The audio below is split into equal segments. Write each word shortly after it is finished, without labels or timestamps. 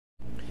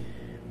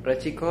Hola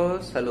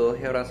chicos, saludos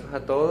y abrazos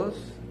a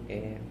todos.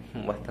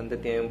 Bastante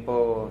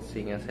tiempo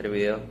sin hacer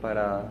videos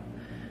para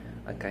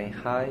acá en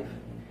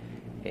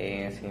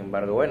Hive. Sin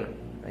embargo, bueno,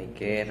 hay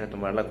que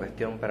retomar la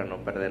cuestión para no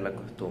perder la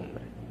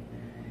costumbre.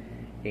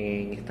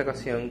 En esta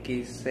ocasión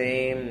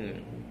quise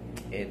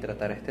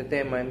tratar este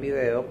tema en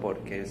video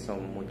porque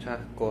son muchas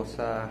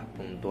cosas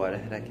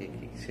puntuales de las que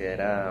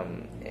quisiera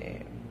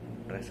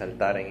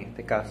resaltar en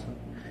este caso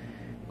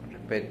con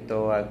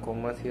respecto a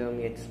cómo ha sido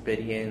mi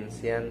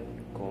experiencia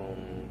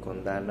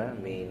con Danna,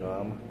 mi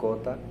nueva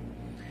mascota.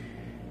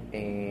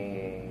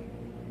 En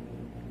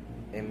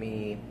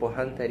mis posts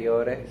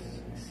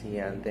anteriores, si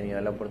han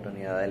tenido la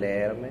oportunidad de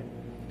leerme,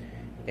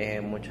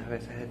 muchas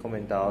veces he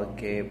comentado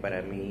que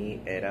para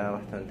mí era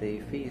bastante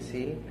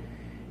difícil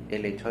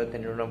el hecho de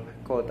tener una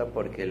mascota,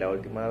 porque la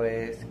última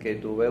vez que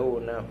tuve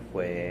una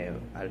fue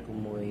algo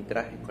muy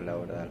trágico, la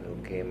verdad,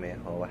 algo que me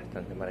dejó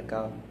bastante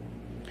marcado.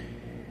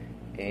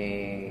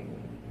 Eh,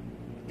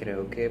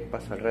 Creo que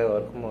pasó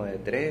alrededor como de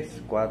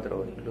 3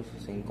 4 incluso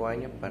 5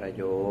 años para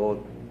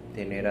yo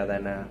tener a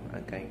Dana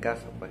acá en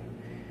casa, pues.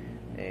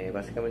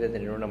 Básicamente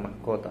tener una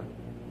mascota,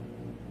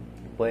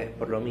 pues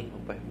por lo mismo,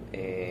 pues.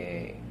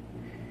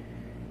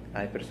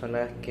 Hay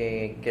personas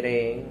que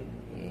creen,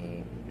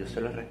 y yo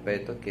se los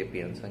respeto, que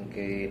piensan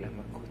que las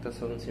mascotas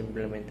son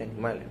simplemente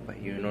animales, pues,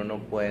 y uno no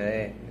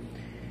puede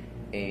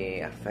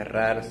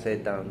aferrarse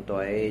tanto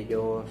a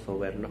ellos o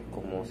verlos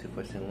como si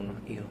fuesen unos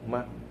hijos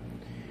más.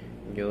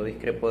 Yo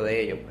discrepo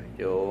de ello, pues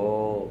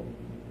yo,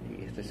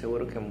 y estoy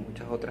seguro que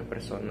muchas otras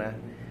personas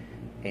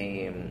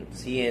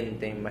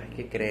sienten, más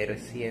que creer,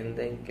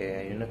 sienten que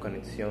hay una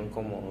conexión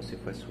como si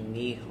fuese un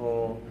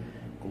hijo,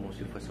 como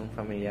si fuese un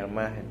familiar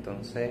más.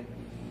 Entonces,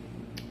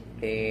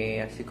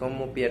 así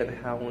como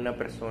pierdes a una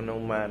persona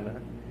humana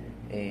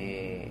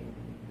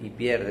y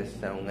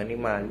pierdes a un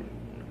animal,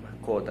 una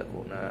mascota,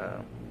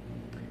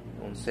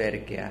 un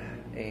ser que has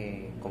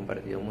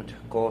compartido muchas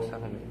cosas,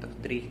 momentos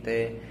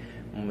tristes,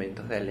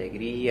 momentos de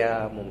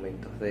alegría,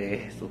 momentos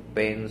de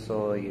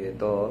suspenso y de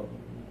todo.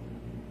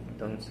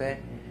 Entonces,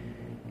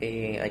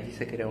 allí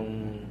se crea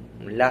un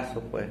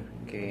lazo, pues,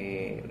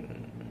 que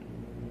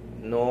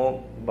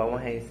no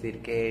vamos a decir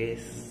que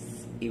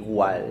es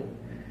igual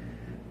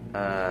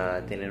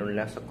a tener un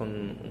lazo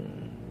con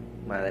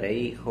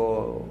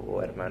madre-hijo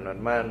o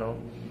hermano-hermano.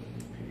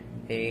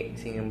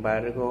 Sin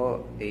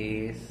embargo,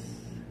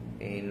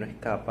 no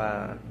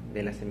escapa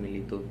de la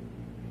similitud.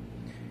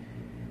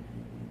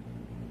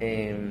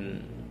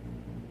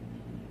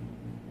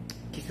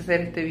 Quise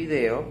hacer este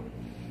video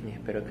y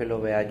espero que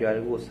lo vea yo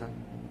Algusa,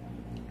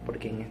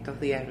 porque en estos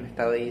días me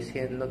estaba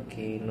diciendo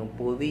que no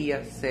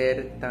podía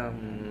ser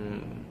tan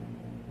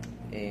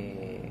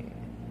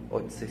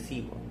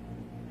obsesivo.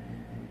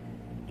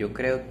 Yo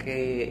creo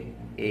que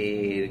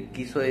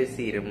quiso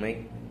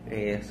decirme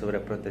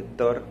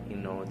sobreprotector y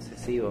no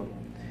obsesivo,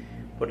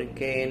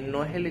 porque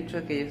no es el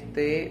hecho de que yo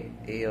esté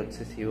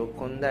obsesivo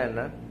con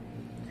Danna,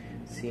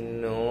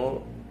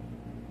 sino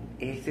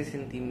este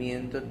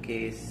sentimiento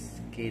que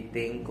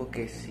tengo,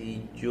 que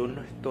si yo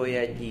no estoy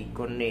allí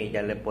con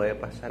ella le puede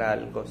pasar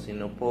algo. Si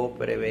no puedo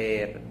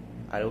prever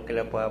algo que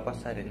le pueda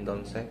pasar,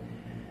 entonces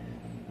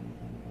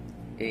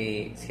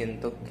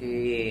siento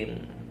que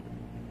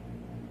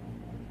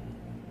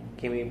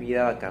mi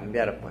vida va a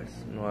cambiar,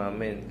 pues,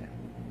 nuevamente,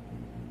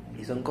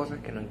 y son cosas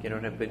que no quiero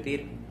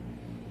repetir.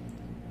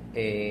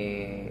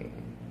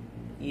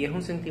 Y es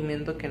un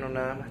sentimiento que no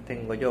nada más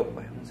tengo yo,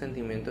 pues es un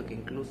sentimiento que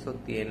incluso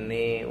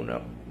tiene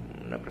una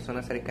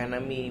persona cercana a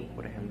mí,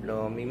 por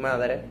ejemplo mi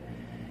madre.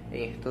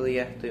 En estos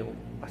días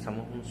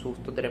pasamos un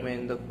susto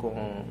tremendo con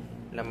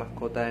la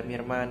mascota de mi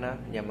hermana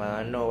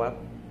llamada Nova.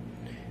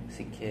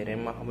 Si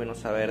quieren más o menos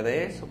saber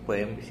de eso,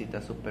 pueden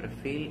visitar su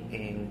perfil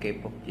en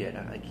K-Pop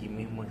Yera, aquí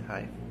mismo en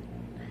Hive.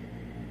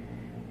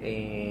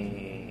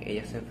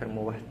 Ella se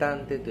enfermó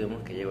bastante,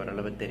 tuvimos que llevarla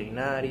al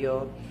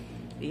veterinario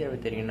y el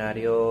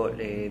veterinario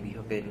le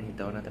dijo que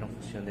necesitaba una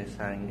transfusión de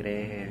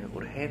sangre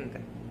urgente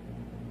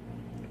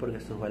porque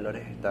sus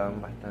valores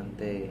estaban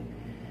bastante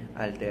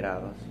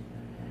alterados.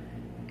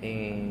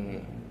 Mi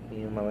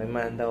mamá me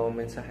manda un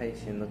mensaje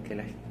diciendo que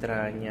la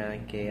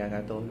extraña, que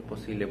haga todo lo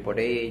posible por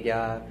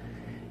ella,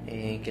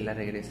 que la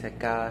regrese a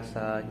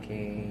casa,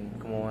 que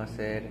cómo va a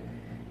ser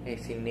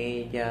sin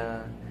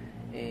ella,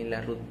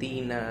 la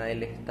rutina,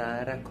 el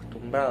estar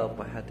acostumbrado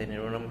pues a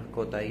tener una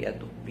mascota ahí a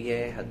tus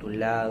pies, a tu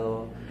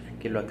lado,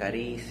 que lo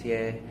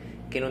acaricies,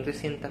 que no te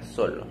sientas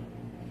solo.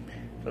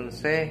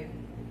 Entonces,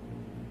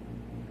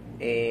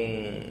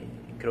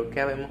 creo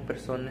que habemos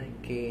personas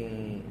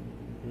que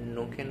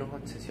no que nos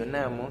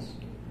obsesionamos,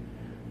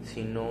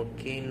 sino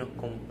que nos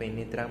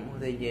compenetramos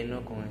de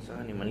lleno con esos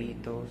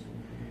animalitos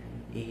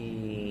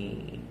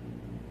y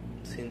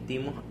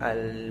sentimos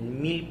al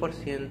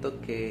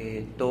 1000%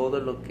 que todo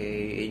lo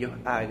que ellos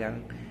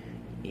hagan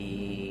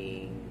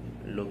y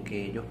lo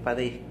que ellos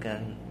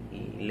padezcan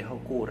y les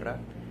ocurra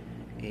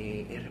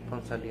es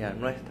responsabilidad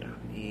nuestra,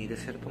 y de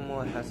cierto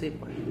modo es así,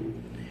 pues.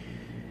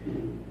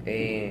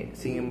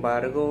 Sin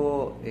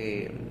embargo,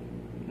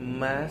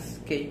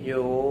 más que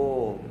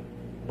yo,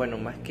 bueno,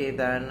 más que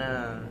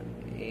Danna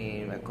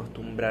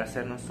acostumbrarse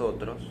a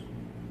nosotros.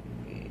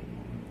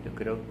 Yo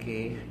creo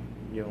que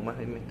yo más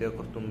bien me estoy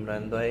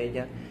acostumbrando a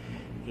ella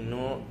y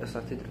no, o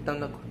sea, estoy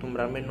tratando de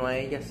acostumbrarme no a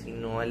ella,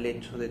 sino al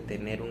hecho de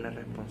tener una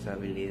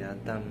responsabilidad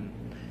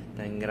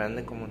tan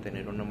grande como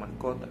tener una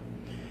mascota.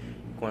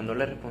 Cuando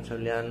la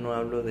responsabilidad no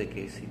hablo de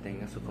que si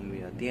tenga su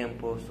comida a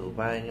tiempo, sus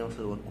baños,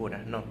 sus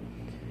vacunas, no,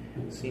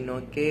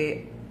 sino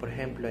que, por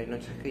ejemplo, hay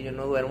noches que yo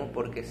no duermo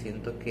porque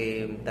siento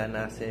que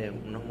Danna hace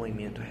unos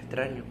movimientos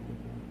extraños,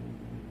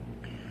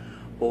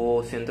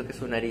 o siento que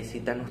su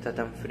naricita no está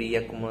tan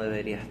fría como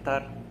debería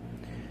estar,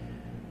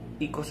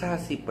 y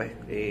cosas así. Pues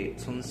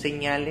son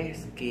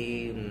señales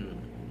que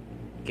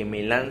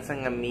me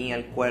lanzan a mí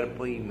al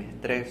cuerpo y me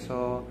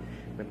estreso,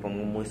 me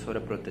pongo muy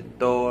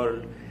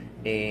sobreprotector.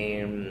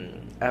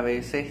 A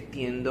veces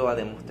tiendo a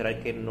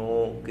demostrar que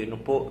no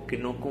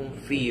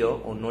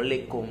confío o no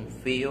le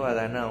confío a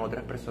Danna a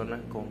otras personas,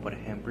 como por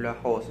ejemplo a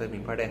José, mi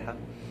pareja,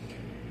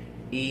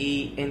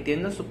 y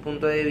entiendo su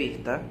punto de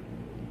vista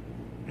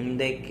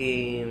de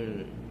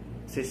que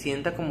se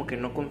sienta como que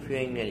no confío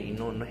en él, y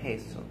no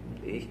es eso,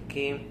 es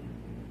que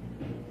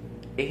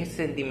es el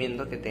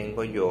sentimiento que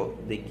tengo yo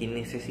de que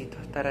necesito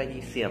estar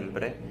allí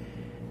siempre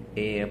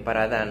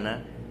para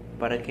Danna,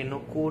 para que no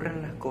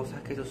ocurran las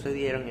cosas que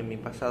sucedieron en mi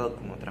pasado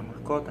con otra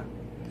mascota,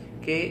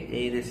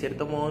 que de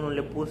cierto modo no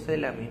le puse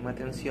la misma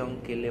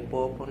atención que le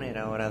puedo poner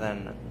ahora a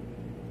Danna.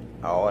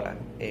 Ahora,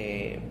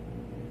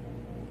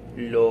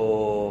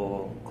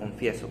 lo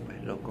confieso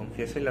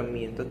y lo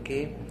admito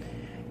que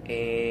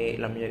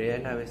la mayoría de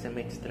las veces me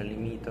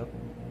extralimito.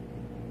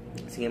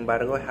 Sin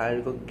embargo, es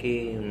algo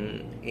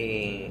que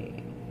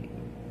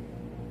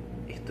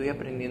estoy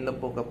aprendiendo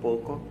poco a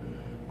poco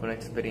con la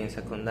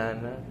experiencia con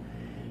Danna,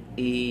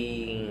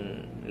 y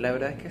la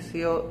verdad es que ha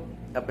sido,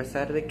 a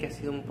pesar de que ha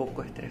sido un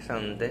poco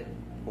estresante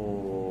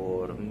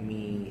por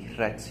mis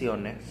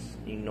reacciones,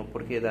 y no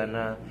porque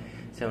Danna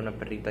sea una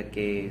perrita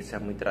que sea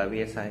muy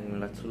traviesa en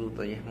lo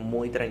absoluto. Ella es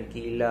muy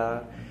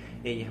tranquila,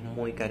 ella es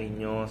muy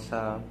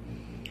cariñosa,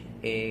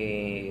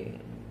 y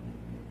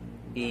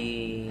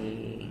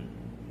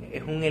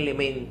es un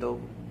elemento,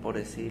 por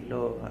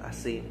decirlo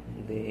así,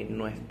 de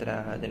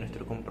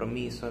nuestro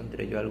compromiso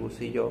entre yo,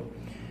 Algus y yo,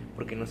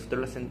 porque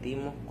nosotros la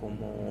sentimos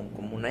como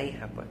una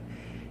hija, pues.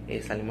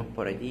 Salimos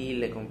por allí,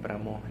 le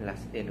compramos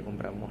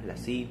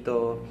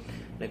lacitos,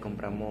 le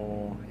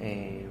compramos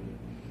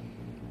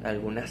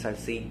algunas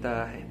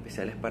salsitas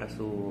especiales para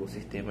su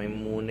sistema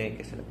inmune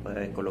que se le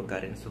puede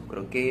colocar en sus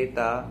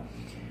croquetas,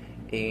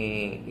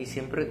 y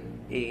siempre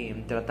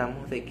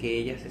tratamos de que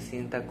ella se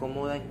sienta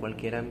cómoda en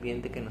cualquier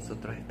ambiente que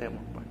nosotros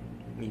estemos, pues,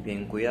 y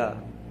bien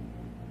cuidada.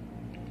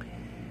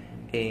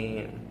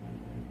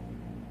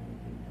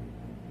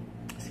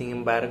 Sin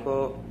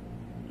embargo,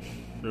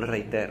 lo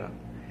reitero,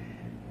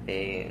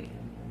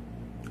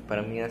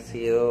 para mí ha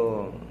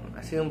sido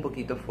un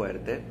poquito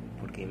fuerte,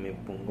 porque me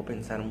pongo a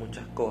pensar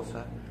muchas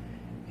cosas.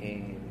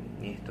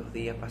 Y estos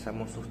días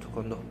pasamos sustos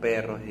con 2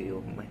 perros y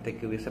digo,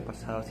 ¿qué hubiese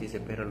pasado si ese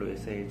perro le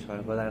hubiese hecho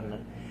algo a Danna?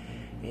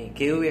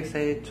 ¿Qué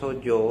hubiese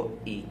hecho yo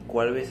y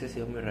cuál hubiese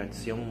sido mi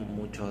reacción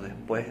mucho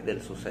después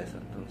del suceso?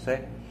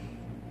 Entonces,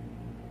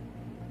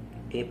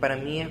 para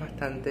mí es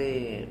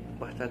bastante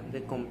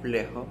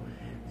complejo.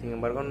 Sin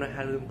embargo, no es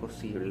algo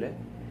imposible.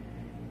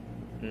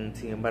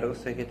 Sin embargo,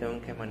 sé que tengo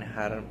que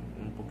manejar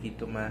un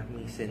poquito más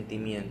mis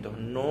sentimientos,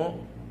 no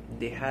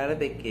dejar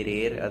de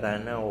querer a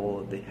Danna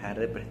o dejar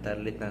de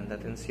prestarle tanta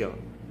atención,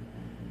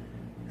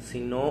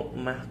 sino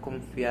más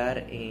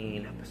confiar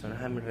en las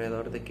personas a mi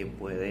alrededor de que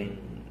pueden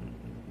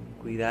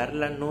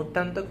cuidarla, no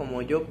tanto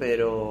como yo,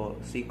 pero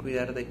sí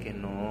cuidar de que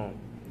no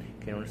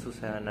le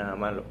suceda nada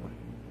malo, pues.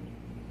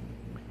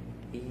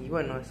 Y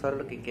bueno, eso es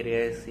lo que quería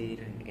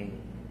decir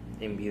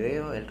en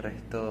video. El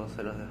resto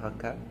se los dejo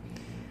acá.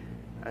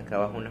 Acá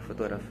abajo unas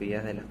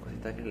fotografías de las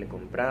cositas que le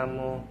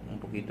compramos, un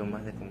poquito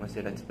más de cómo ha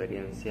sido la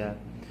experiencia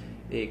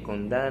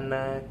con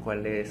Danna,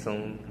 cuáles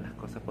son las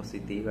cosas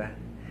positivas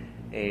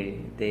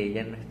de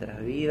ella en nuestra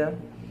vida,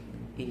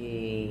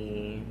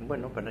 y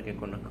bueno, para que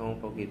conozcan un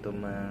poquito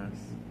más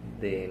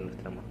de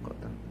nuestra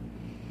mascota.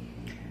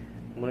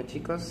 Bueno,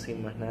 chicos,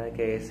 sin más nada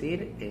que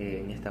decir,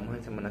 ya estamos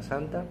en Semana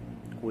Santa,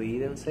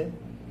 cuídense,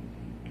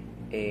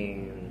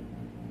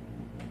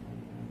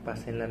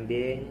 pásenla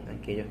bien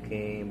aquellos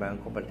que van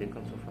a compartir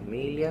con su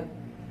familia,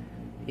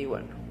 y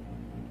bueno,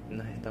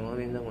 nos estamos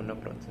viendo en una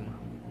próxima.